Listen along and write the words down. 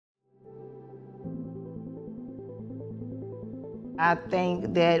I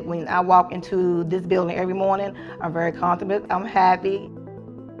think that when I walk into this building every morning, I'm very comfortable, I'm happy.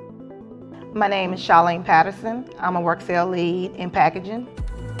 My name is Charlene Patterson. I'm a work cell lead in packaging.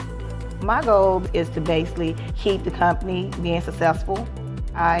 My goal is to basically keep the company being successful.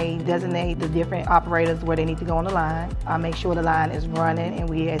 I designate the different operators where they need to go on the line. I make sure the line is running and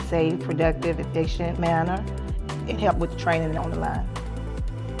we have a safe, productive, efficient manner, and help with the training on the line.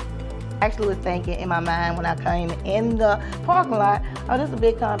 I actually was thinking in my mind when I came in the parking lot, oh, this is a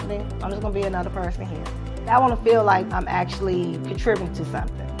big company, I'm just gonna be another person here. I wanna feel like I'm actually contributing to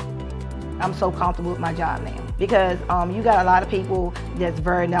something. I'm so comfortable with my job now because you got a lot of people that's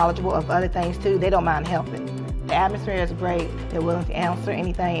very knowledgeable of other things too. They don't mind helping. The atmosphere is great. They're willing to answer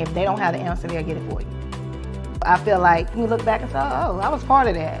anything. If they don't have the answer, they'll get it for you. I feel like you look back and say, oh, I was part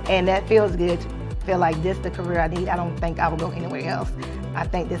of that. And that feels good. I feel like this is the career I need. I don't think I will go anywhere else. I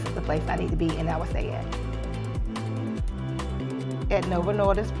think this is the place I need to be, and I would stay at. At Novo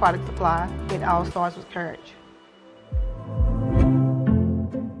Nordisk Product Supply, it all starts with courage.